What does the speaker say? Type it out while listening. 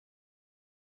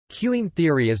Queuing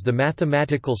theory is the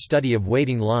mathematical study of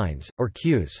waiting lines, or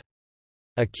queues.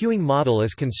 A queuing model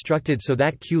is constructed so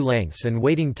that queue lengths and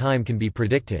waiting time can be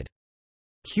predicted.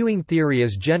 Queuing theory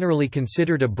is generally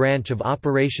considered a branch of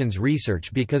operations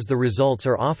research because the results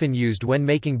are often used when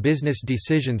making business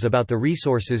decisions about the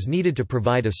resources needed to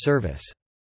provide a service.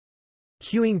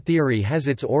 Queuing theory has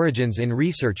its origins in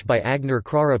research by Agner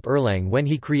Kraarup Erlang when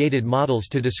he created models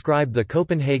to describe the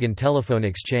Copenhagen telephone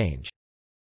exchange.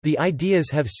 The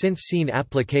ideas have since seen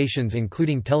applications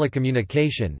including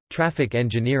telecommunication, traffic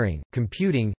engineering,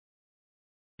 computing,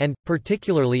 and,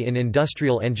 particularly in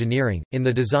industrial engineering, in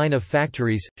the design of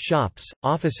factories, shops,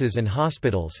 offices and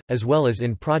hospitals, as well as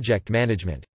in project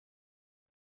management.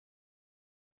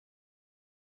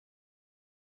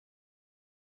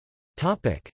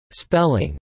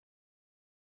 Spelling.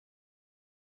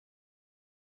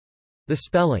 The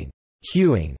spelling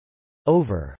queuing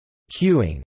over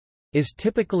queuing is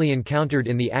typically encountered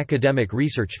in the academic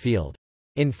research field.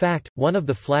 In fact, one of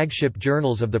the flagship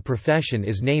journals of the profession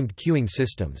is named Queuing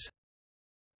Systems.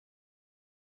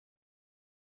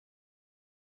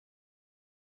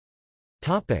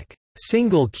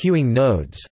 Single queuing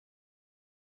nodes.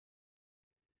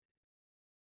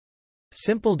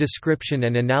 Simple description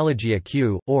and analogy: a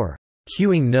queue, or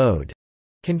queuing node,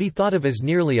 can be thought of as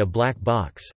nearly a black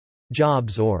box.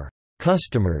 Jobs or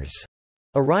customers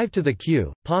arrive to the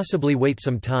queue, possibly wait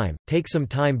some time, take some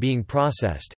time being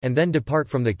processed, and then depart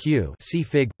from the queue. See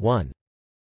Fig. 1.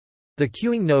 The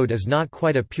queuing node is not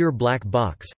quite a pure black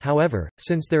box, however,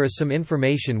 since there is some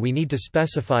information we need to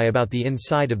specify about the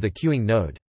inside of the queuing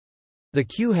node. The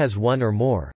queue has one or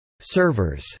more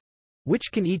servers,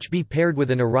 which can each be paired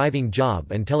with an arriving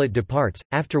job until it departs,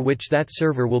 after which that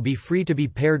server will be free to be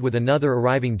paired with another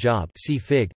arriving job. See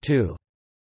Fig. 2.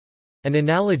 An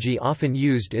analogy often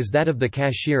used is that of the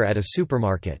cashier at a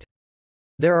supermarket.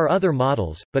 There are other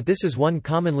models, but this is one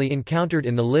commonly encountered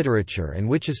in the literature and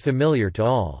which is familiar to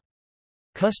all.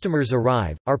 Customers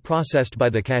arrive, are processed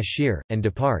by the cashier, and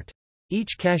depart.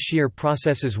 Each cashier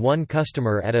processes one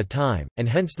customer at a time, and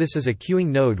hence this is a queuing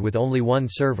node with only one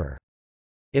server.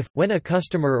 If, when a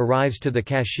customer arrives to the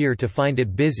cashier to find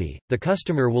it busy, the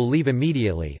customer will leave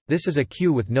immediately, this is a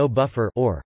queue with no buffer,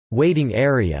 or waiting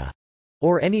area,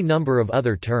 or any number of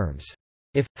other terms.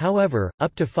 If, however,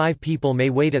 up to 5 people may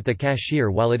wait at the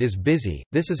cashier while it is busy,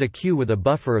 this is a queue with a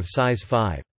buffer of size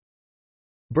 5.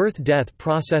 Birth-death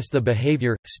process. The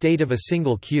behavior, state of a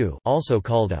single queue, also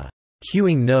called a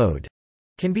queuing node,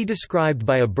 can be described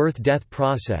by a birth-death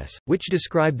process, which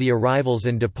describe the arrivals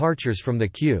and departures from the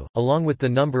queue, along with the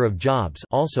number of jobs,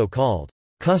 also called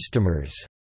customers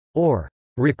or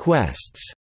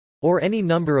requests, or any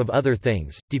number of other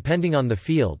things, depending on the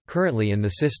field currently in the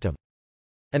system.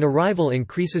 An arrival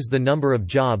increases the number of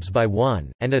jobs by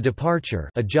 1, and a departure,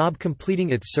 a job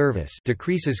completing its service,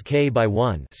 decreases k by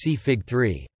 1. See Fig.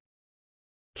 3.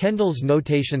 Kendall's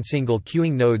notation. Single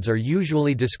queuing nodes are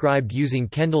usually described using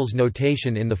Kendall's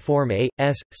notation in the form A,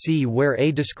 S, C, where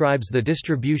A describes the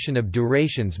distribution of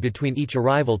durations between each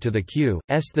arrival to the queue,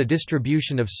 S the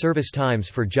distribution of service times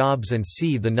for jobs, and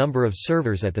C the number of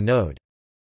servers at the node.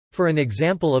 For an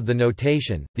example of the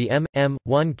notation, the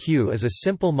M1 queue is a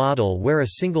simple model where a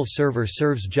single server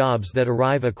serves jobs that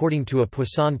arrive according to a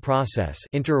Poisson process.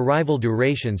 Inter-arrival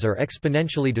durations are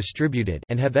exponentially distributed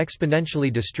and have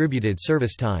exponentially distributed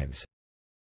service times.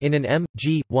 In an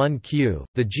M.G.1 queue,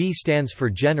 the G stands for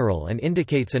general and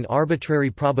indicates an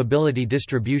arbitrary probability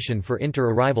distribution for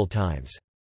inter-arrival times.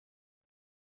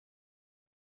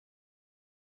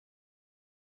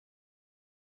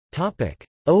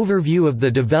 Overview of the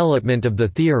development of the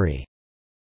theory.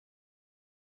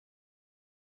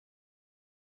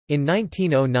 In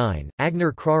 1909,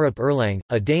 Agner Kraarup Erlang,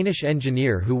 a Danish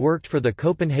engineer who worked for the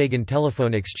Copenhagen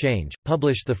telephone exchange,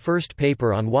 published the first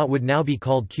paper on what would now be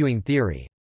called queuing theory.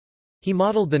 He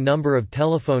modeled the number of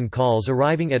telephone calls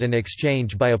arriving at an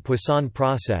exchange by a Poisson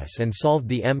process and solved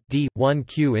the M.D.1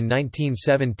 queue in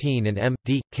 1917 and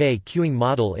M.D.K queuing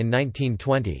model in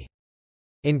 1920.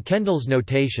 In Kendall's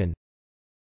notation,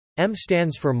 M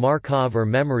stands for Markov or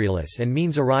memoryless and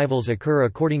means arrivals occur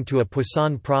according to a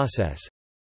Poisson process.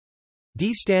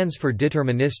 D stands for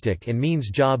deterministic and means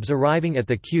jobs arriving at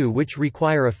the queue which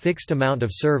require a fixed amount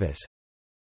of service.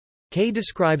 K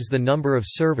describes the number of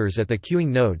servers at the queuing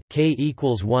node, K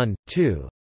equals 1, 2.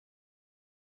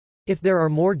 If there are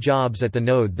more jobs at the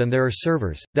node than there are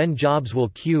servers, then jobs will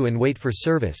queue and wait for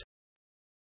service.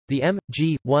 The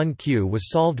M.G.1 queue was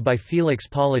solved by Felix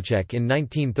Polacek in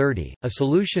 1930, a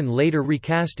solution later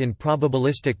recast in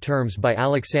probabilistic terms by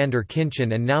Alexander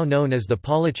Khinchin and now known as the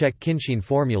Polacek-Khinchin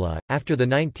formula. After the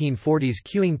 1940s,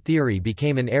 queuing theory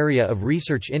became an area of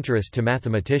research interest to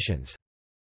mathematicians.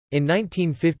 In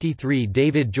 1953,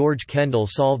 David George Kendall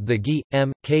solved the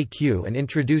G.M.K queue and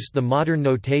introduced the modern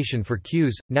notation for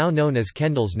queues, now known as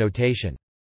Kendall's notation.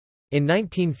 In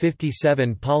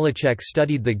 1957, Polacek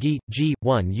studied the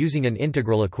G.1 using an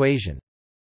integral equation.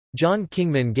 John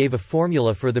Kingman gave a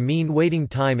formula for the mean waiting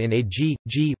time in a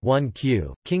G.1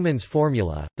 queue. Kingman's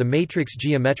formula, the matrix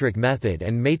geometric method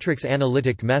and matrix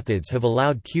analytic methods have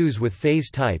allowed queues with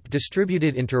phase-type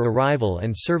distributed inter-arrival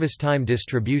and service time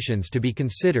distributions to be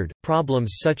considered.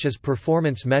 Problems such as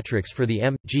performance metrics for the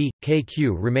M.G.K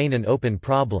queue remain an open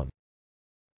problem.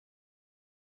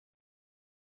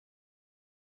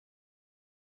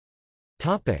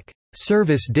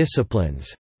 Service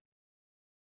disciplines.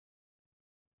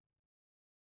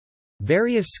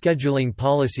 Various scheduling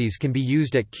policies can be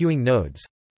used at queuing nodes.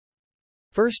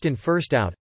 First in, first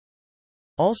out,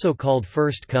 also called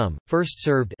first come, first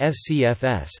served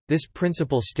 (FCFS). This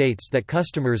principle states that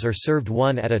customers are served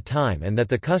one at a time and that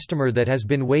the customer that has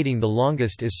been waiting the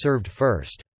longest is served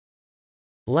first.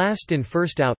 Last in,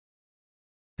 first out.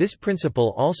 This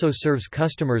principle also serves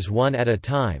customers one at a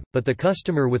time, but the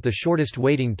customer with the shortest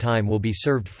waiting time will be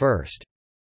served first.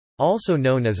 Also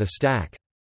known as a stack.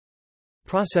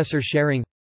 Processor sharing.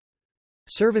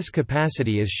 Service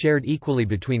capacity is shared equally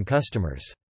between customers.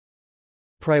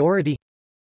 Priority.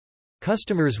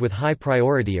 Customers with high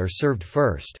priority are served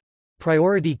first.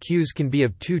 Priority queues can be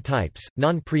of two types: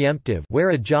 non-preemptive, where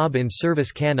a job in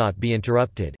service cannot be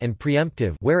interrupted, and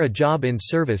preemptive, where a job in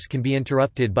service can be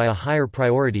interrupted by a higher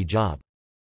priority job.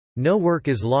 No work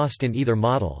is lost in either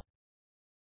model.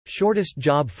 Shortest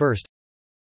job first.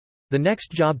 The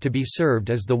next job to be served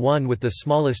is the one with the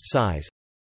smallest size.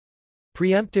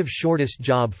 Preemptive shortest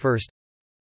job first.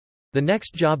 The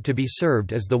next job to be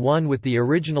served is the one with the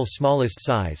original smallest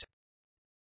size.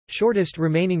 Shortest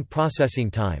remaining processing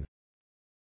time.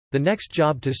 The next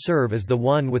job to serve is the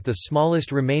one with the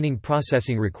smallest remaining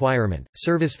processing requirement.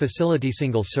 Service facility.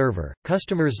 Single server.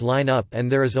 Customers line up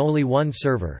and there is only one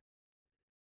server.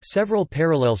 Several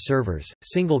parallel servers.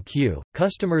 Single queue.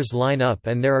 Customers line up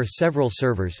and there are several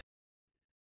servers.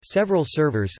 Several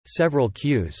servers, several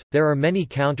queues. There are many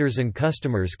counters and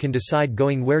customers can decide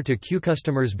going where to queue.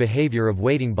 Customers' behavior of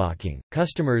waiting balking.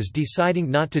 Customers deciding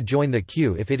not to join the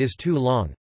queue if it is too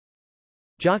long.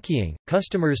 Jockeying.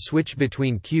 Customers switch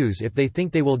between queues if they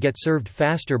think they will get served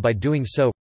faster by doing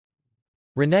so.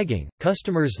 Reneging.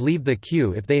 Customers leave the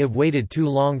queue if they have waited too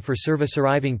long for service.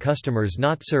 Arriving customers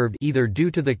not served either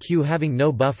due to the queue having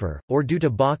no buffer, or due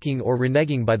to balking or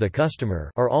reneging by the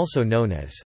customer are also known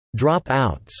as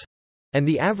drop-outs, and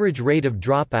the average rate of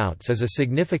drop-outs is a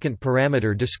significant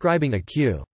parameter describing a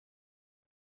queue.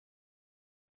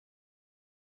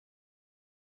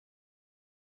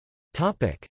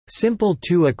 Simple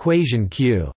two-equation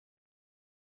queue.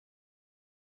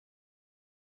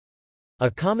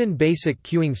 A common basic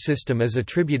queuing system is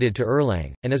attributed to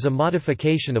Erlang, and is a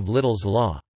modification of Little's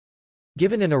law.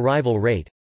 Given an arrival rate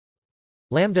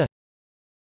lambda,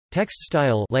 text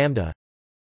style lambda,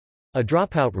 a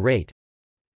dropout rate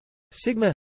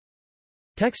sigma,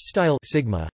 text style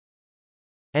sigma,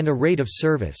 and a rate of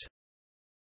service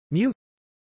mu,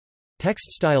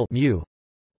 text style mu.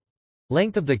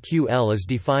 Length of the queue L is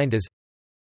defined as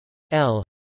L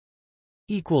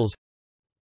equals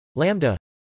lambda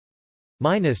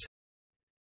minus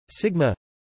sigma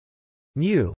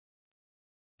mu.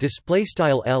 Display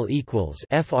style L equals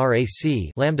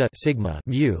frac lambda sigma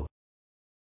mu.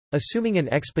 Assuming an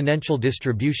exponential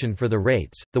distribution for the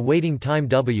rates, the waiting time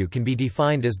W can be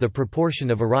defined as the proportion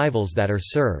of arrivals that are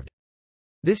served.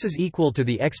 This is equal to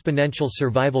the exponential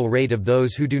survival rate of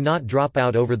those who do not drop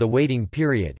out over the waiting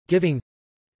period, giving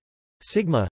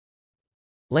sigma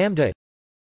lambda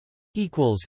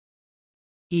equals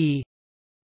E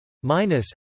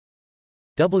minus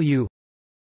W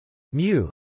mu.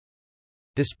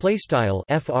 Display style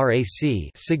frac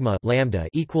sigma lambda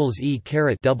equals E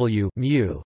caret W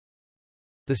mu.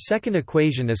 The second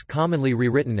equation is commonly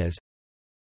rewritten as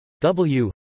W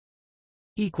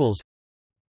equals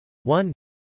 1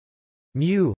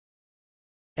 mu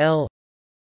L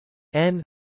n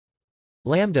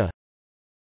lambda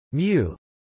mu.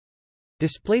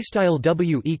 Display style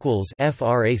W equals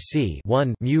frac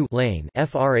 1 mu lane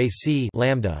frac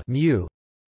lambda mu.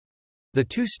 The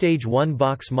two-stage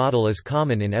one-box model is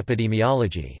common in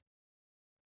epidemiology.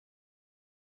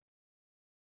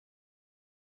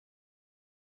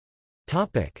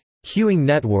 Queuing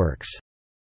networks.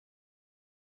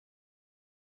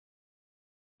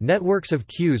 Networks of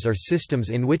queues are systems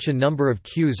in which a number of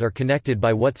queues are connected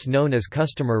by what's known as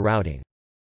customer routing.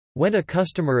 When a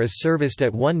customer is serviced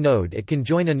at one node, it can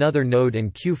join another node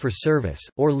and queue for service,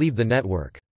 or leave the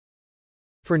network.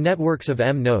 For networks of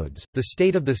m nodes, the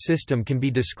state of the system can be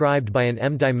described by an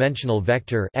m-dimensional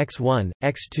vector x1,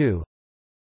 x2,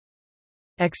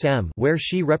 xm, where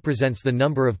xi represents the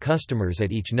number of customers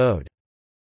at each node.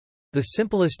 The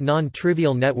simplest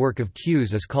non-trivial network of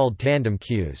queues is called tandem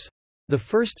queues. The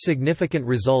first significant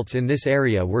results in this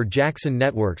area were Jackson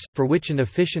networks, for which an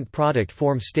efficient product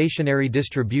form stationary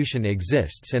distribution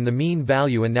exists, and the mean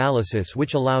value analysis,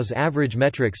 which allows average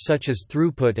metrics such as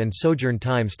throughput and sojourn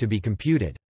times to be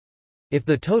computed. If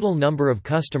the total number of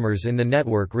customers in the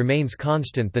network remains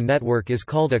constant, the network is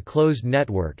called a closed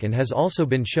network and has also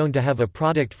been shown to have a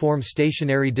product form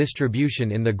stationary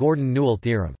distribution in the Gordon-Newell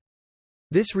theorem.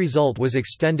 This result was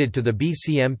extended to the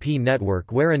BCMP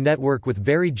network, where a network with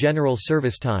very general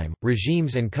service time,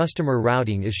 regimes and customer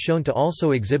routing is shown to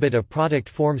also exhibit a product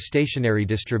form stationary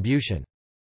distribution.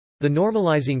 The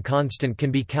normalizing constant can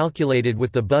be calculated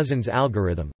with the Buzan's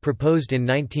algorithm, proposed in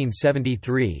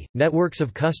 1973. Networks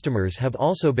of customers have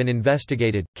also been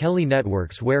investigated, Kelly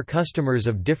networks where customers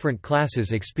of different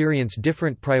classes experience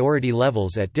different priority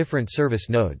levels at different service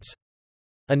nodes.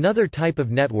 Another type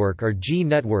of network are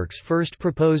G-networks, first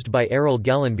proposed by Errol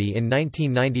Gellenby in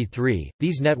 1993.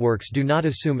 These networks do not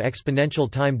assume exponential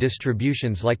time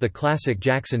distributions like the classic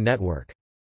Jackson network.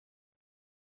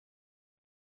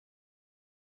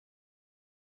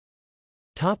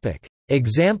 Topic: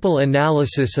 Example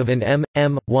analysis of an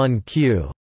M1 queue.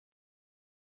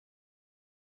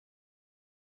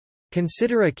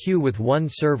 Consider a queue with one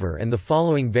server and the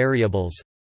following variables: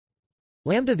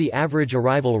 lambda, the average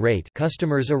arrival rate,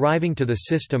 customers arriving to the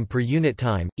system per unit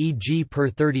time, e.g. per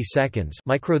 30 seconds;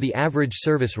 micro, the average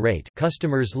service rate,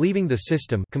 customers leaving the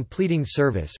system completing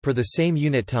service per the same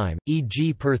unit time,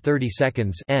 e.g. per 30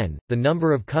 seconds; n, the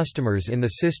number of customers in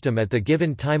the system at the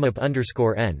given time up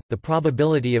underscore n, the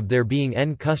probability of there being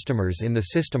n customers in the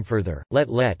system. Further,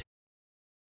 let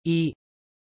e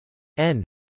n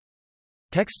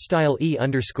text style e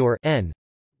underscore n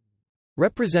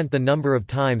represent the number of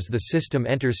times the system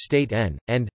enters state n,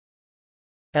 and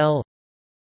l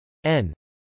n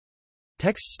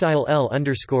text style l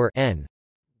underscore n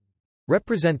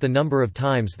represent the number of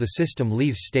times the system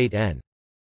leaves state n.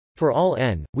 For all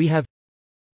n, we have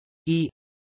e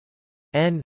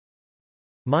n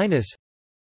minus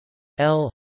l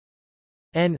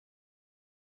n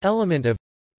element of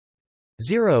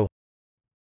 0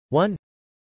 1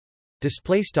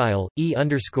 display style e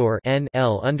underscore n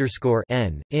l underscore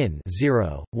n in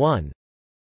 0 1.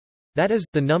 That is,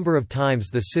 the number of times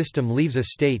the system leaves a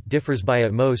state differs by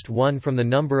at most 1 from the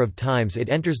number of times it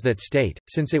enters that state,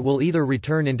 since it will either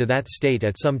return into that state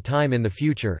at some time in the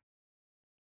future.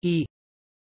 E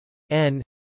n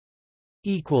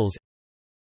equals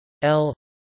l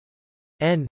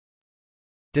n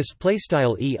display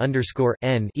style e underscore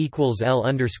n equals l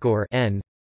underscore n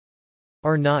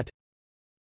are not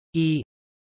e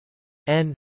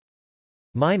n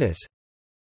minus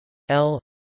l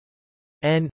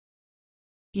n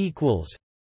equals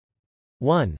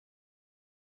 1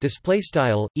 display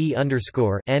style e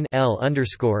underscore n l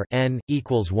underscore n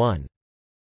equals 1.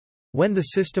 When the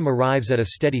system arrives at a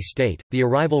steady state, the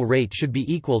arrival rate should be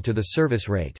equal to the service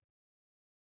rate.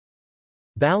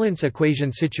 Balance equation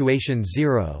situation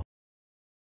 0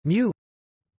 mu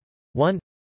 1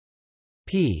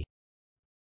 p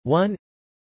 1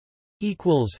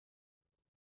 equals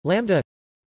lambda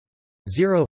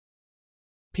 0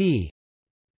 p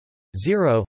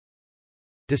 0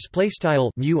 display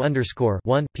style mu underscore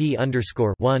 1 p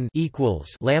underscore 1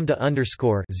 equals lambda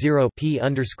underscore 0 p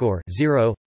underscore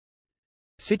 0.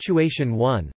 Situation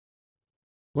 1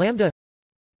 lambda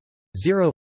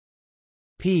 0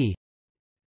 p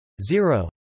 0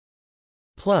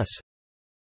 plus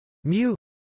mu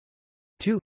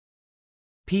 2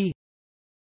 p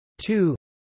 2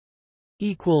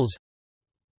 equals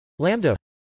lambda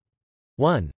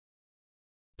 1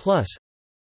 plus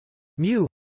mu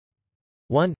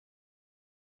 1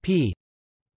 p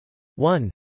 1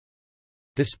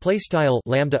 display style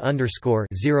lambda underscore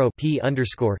 0 p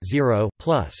underscore 0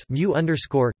 plus mu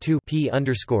underscore 2 p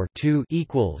underscore 2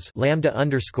 equals lambda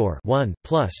underscore 1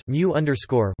 plus mu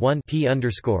underscore 1 p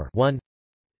underscore 1.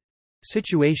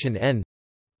 Situation n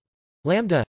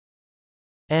lambda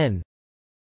n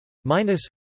minus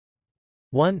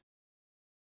 1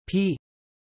 p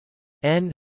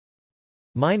n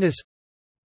minus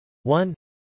 1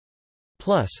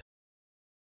 plus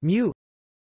mu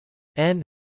n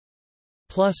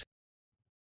plus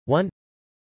 1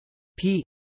 p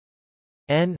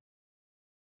n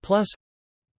plus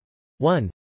 1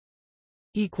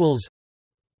 equals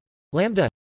lambda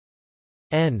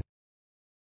n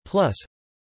plus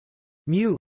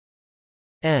mu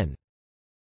n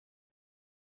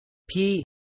p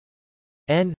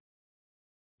n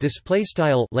display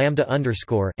style lambda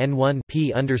underscore n1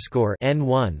 p underscore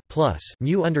n1 plus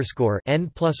mu underscore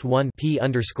n plus 1 p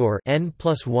underscore n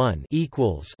plus 1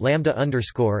 equals lambda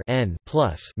underscore n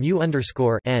plus mu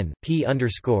underscore n p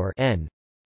underscore n.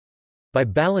 By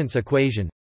balance equation,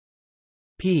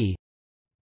 p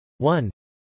 1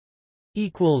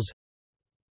 equals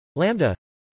lambda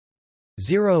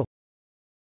 0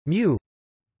 mu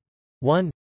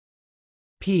 1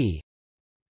 p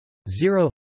 0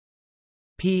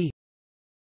 p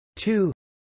 2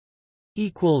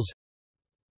 equals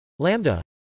lambda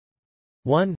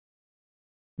 1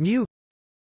 mu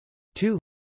 2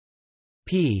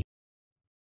 p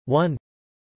 1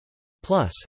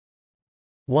 plus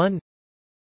 1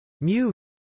 mu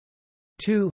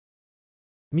 2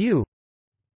 mu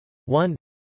 1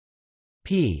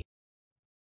 p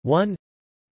 1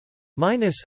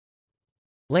 minus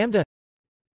lambda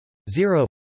 0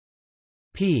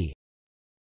 p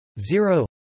 0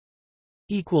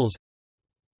 equals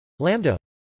lambda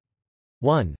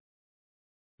 1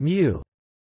 mu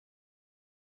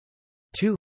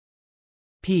 2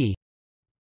 p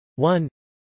 1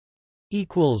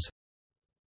 equals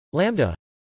lambda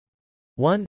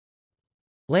 1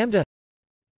 lambda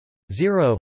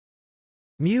 0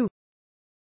 mu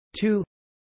 2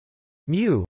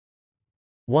 mu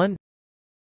 1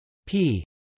 p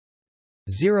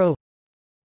 0.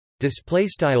 Display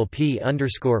style p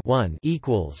underscore 1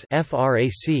 equals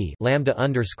frac lambda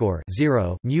underscore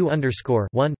 0 mu underscore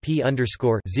 1 p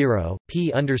underscore 0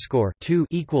 p underscore 2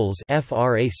 equals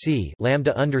frac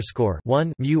lambda underscore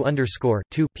 1 mu underscore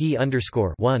 2 p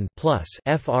underscore 1 plus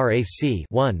frac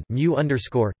 1 mu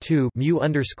underscore 2 mu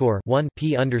underscore 1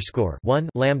 p underscore 1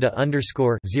 lambda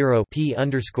underscore 0 p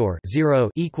underscore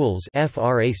 0 equals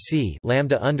frac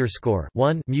lambda underscore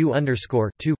 1 mu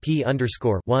underscore 2 p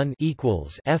underscore 1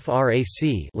 equals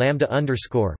frac lambda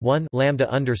underscore 1 lambda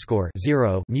underscore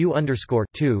 0 mu underscore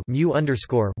 2 mu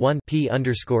underscore 1 p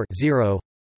underscore 0.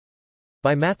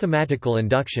 By mathematical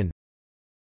induction,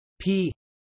 p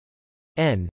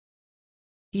n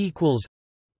equals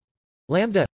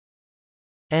lambda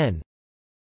n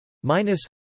minus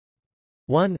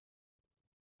 1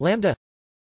 lambda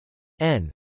n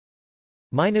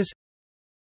minus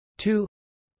 2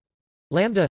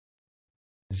 lambda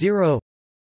 0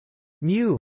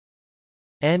 mu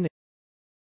n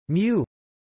mu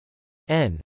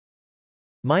n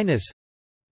minus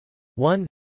 1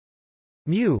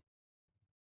 mu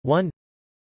 1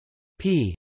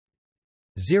 p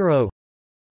 0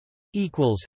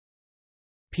 equals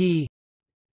p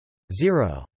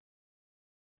 0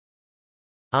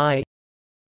 I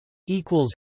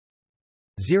equals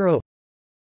 0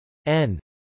 n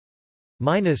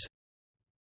minus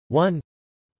 1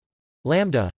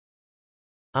 lambda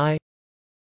I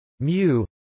mu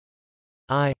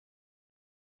I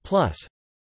plus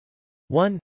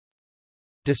 1.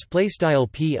 Display style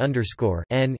p underscore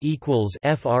n equals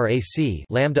frac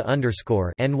lambda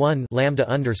underscore n1 lambda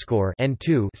underscore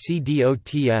n2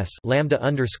 cdots lambda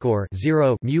underscore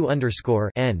 0 mu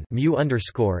underscore n mu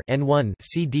underscore n1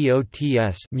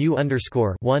 cdots mu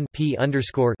underscore 1 p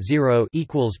underscore 0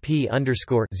 equals p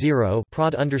underscore 0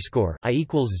 prod underscore I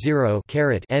equals 0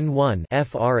 caret n1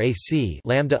 frac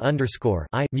lambda underscore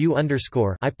I mu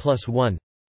underscore I plus 1.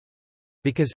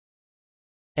 Because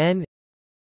n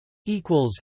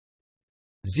equals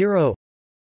 0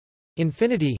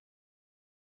 infinity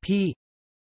p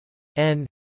n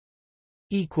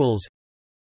equals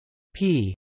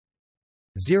p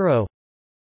 0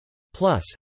 plus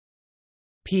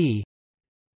p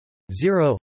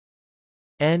 0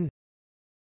 n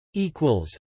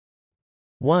equals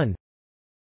 1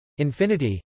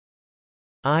 infinity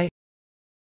I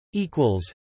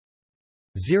equals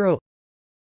 0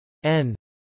 n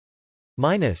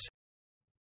minus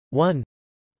 1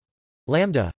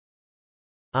 lambda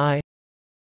I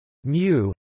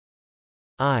mu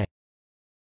I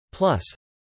plus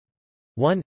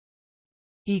 1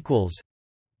 equals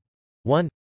 1.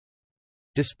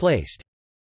 Displaced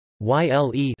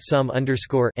yle sum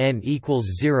underscore n equals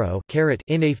 0 caret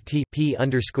inft p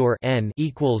underscore n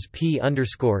equals p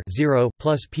underscore 0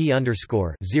 plus p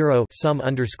underscore 0 sum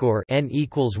underscore n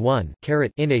equals 1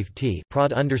 caret inft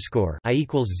prod underscore I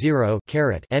equals 0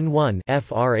 caret n1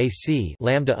 frac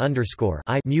lambda underscore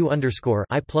I mu underscore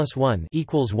I plus 1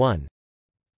 equals 1.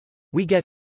 We get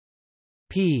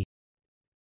p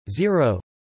 0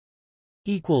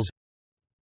 equals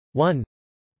 1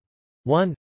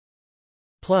 1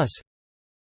 plus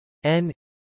n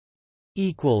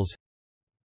equals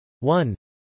 1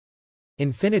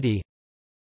 infinity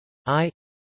I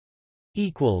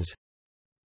equals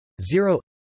 0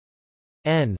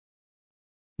 n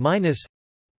minus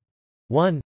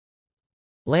 1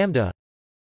 lambda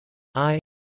I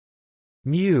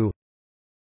mu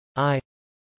I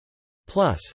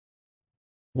plus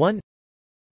 1.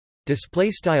 Display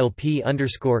style p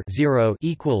underscore 0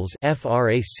 equals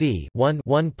frac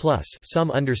 1 plus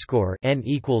sum underscore n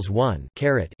equals 1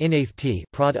 caret inf t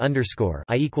prod underscore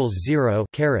I equals 0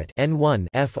 caret n1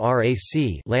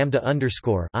 frac lambda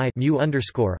underscore I mu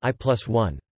underscore I plus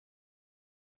 1.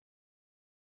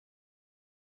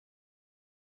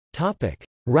 Topic: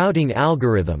 Routing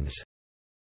algorithms.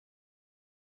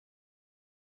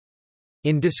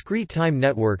 In discrete time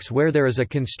networks where there is a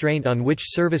constraint on which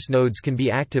service nodes can be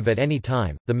active at any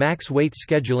time, the max wait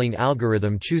scheduling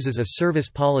algorithm chooses a service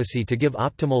policy to give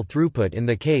optimal throughput in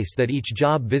the case that each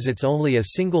job visits only a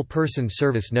single person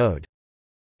service node.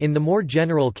 In the more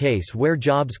general case where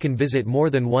jobs can visit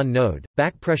more than one node,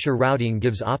 backpressure routing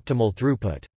gives optimal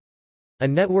throughput. A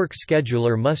network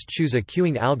scheduler must choose a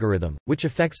queuing algorithm, which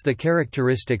affects the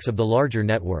characteristics of the larger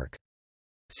network.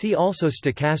 See also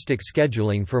stochastic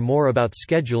scheduling for more about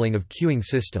scheduling of queuing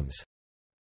systems.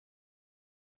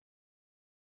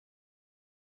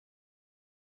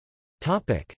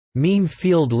 Topic: Mean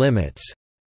field limits.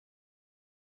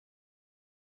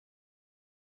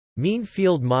 Mean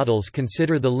field models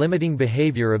consider the limiting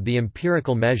behavior of the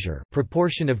empirical measure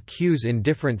proportion of queues in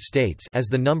different states as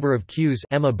the number of queues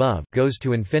m above goes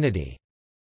to infinity.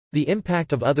 The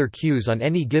impact of other queues on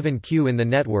any given queue in the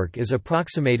network is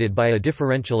approximated by a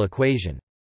differential equation.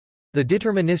 The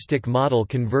deterministic model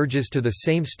converges to the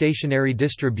same stationary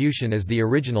distribution as the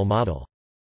original model.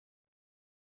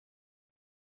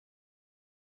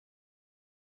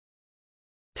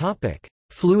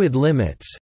 Fluid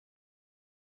limits.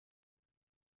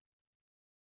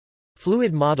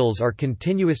 Fluid models are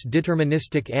continuous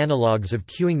deterministic analogues of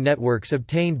queuing networks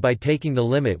obtained by taking the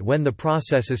limit when the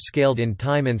process is scaled in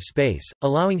time and space,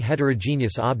 allowing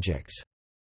heterogeneous objects.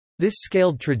 This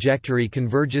scaled trajectory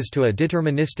converges to a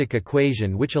deterministic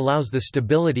equation which allows the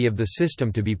stability of the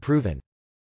system to be proven.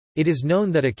 It is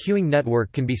known that a queuing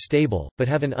network can be stable, but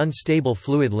have an unstable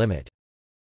fluid limit.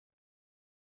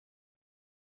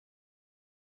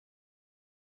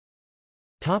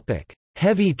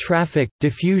 Heavy traffic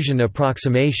diffusion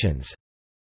approximations.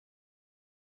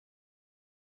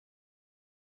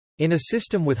 In a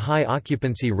system with high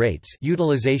occupancy rates,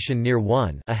 utilization near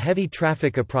 1, a heavy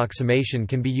traffic approximation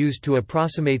can be used to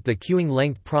approximate the queuing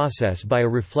length process by a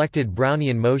reflected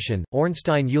Brownian motion,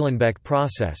 Ornstein-Uhlenbeck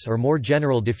process or more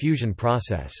general diffusion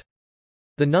process.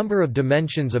 The number of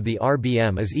dimensions of the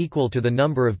RBM is equal to the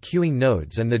number of queuing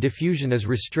nodes and the diffusion is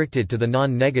restricted to the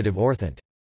non-negative orthant.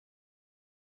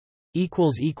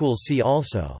 See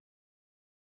also